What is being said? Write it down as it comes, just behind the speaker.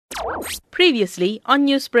Previously on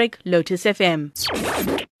Newsbreak, Lotus FM.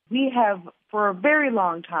 We have, for a very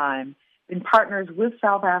long time, been partners with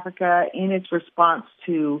South Africa in its response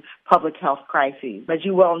to public health crises. As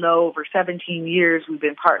you well know, over 17 years, we've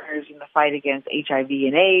been partners in the fight against HIV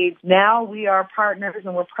and AIDS. Now we are partners,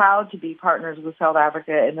 and we're proud to be partners with South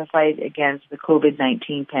Africa in the fight against the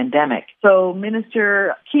COVID-19 pandemic. So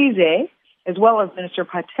Minister Kize, as well as Minister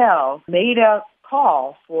Patel, made a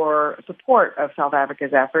call for support of South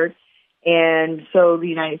Africa's effort. And so the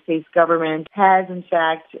United States government has, in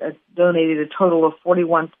fact, donated a total of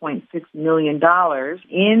 $41.6 million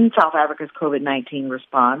in South Africa's COVID-19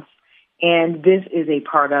 response. And this is a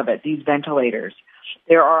part of it, these ventilators.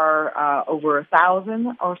 There are over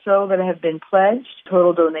 1,000 or so that have been pledged.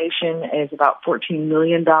 Total donation is about $14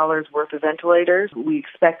 million worth of ventilators. We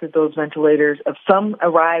expect that those ventilators, some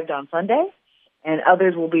arrived on Sunday, and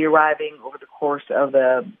others will be arriving over the course of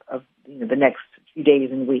the next few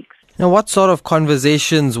days and weeks. Now, what sort of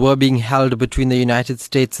conversations were being held between the United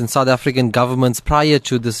States and South African governments prior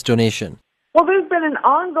to this donation? Well, there's been an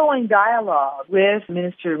ongoing dialogue with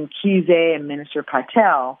Minister Mkhize and Minister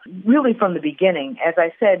Patel, really from the beginning. As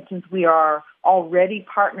I said, since we are already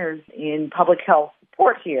partners in public health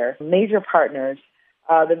support here, major partners,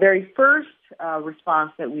 the very first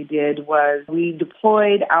response that we did was we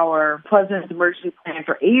deployed our President's Emergency Plan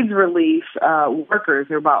for AIDS Relief workers.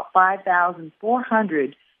 There are about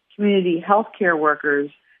 5,400 community healthcare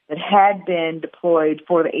workers that had been deployed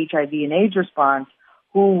for the HIV and AIDS response,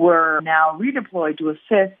 who were now redeployed to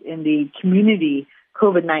assist in the community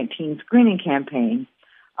COVID-19 screening campaign,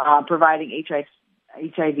 providing HIV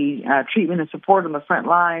treatment and support on the front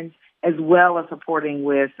lines, as well as supporting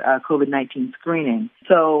with COVID-19 screening.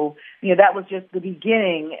 So, that was just the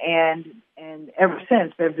beginning, and ever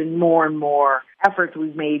since there have been more and more efforts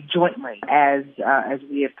we've made jointly as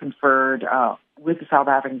we have conferred with the South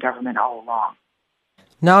African government all along.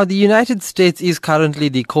 Now, the United States is currently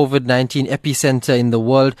the COVID-19 epicenter in the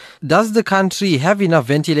world. Does the country have enough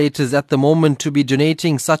ventilators at the moment to be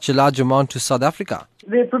donating such a large amount to South Africa?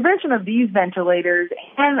 The provision of these ventilators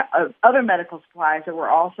and other medical supplies that we're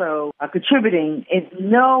also contributing in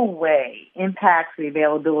no way impacts the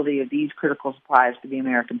availability of these critical supplies to the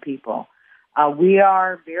American people. We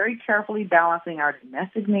are very carefully balancing our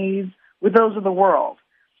domestic needs with those of the world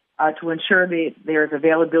to ensure that there is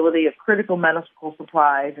availability of critical medical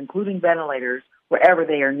supplies, including ventilators, wherever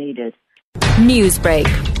they are needed. Newsbreak,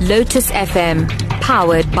 Lotus FM,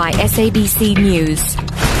 powered by SABC News.